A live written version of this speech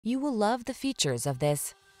You will love the features of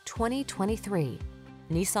this 2023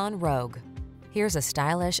 Nissan Rogue. Here's a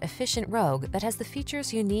stylish, efficient Rogue that has the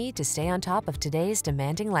features you need to stay on top of today's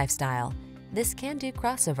demanding lifestyle. This can-do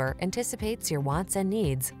crossover anticipates your wants and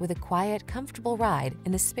needs with a quiet, comfortable ride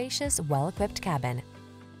in a spacious, well-equipped cabin.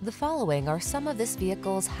 The following are some of this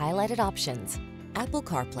vehicle's highlighted options: Apple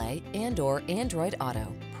CarPlay and/or Android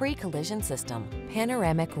Auto, pre-collision system,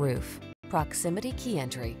 panoramic roof, proximity key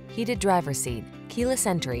entry, heated driver's seat, keyless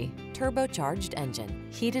entry, turbocharged engine,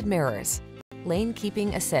 heated mirrors, lane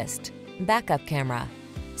keeping assist, backup camera.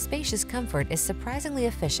 Spacious comfort is surprisingly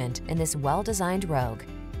efficient in this well-designed Rogue.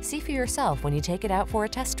 See for yourself when you take it out for a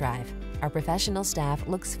test drive. Our professional staff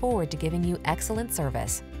looks forward to giving you excellent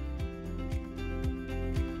service.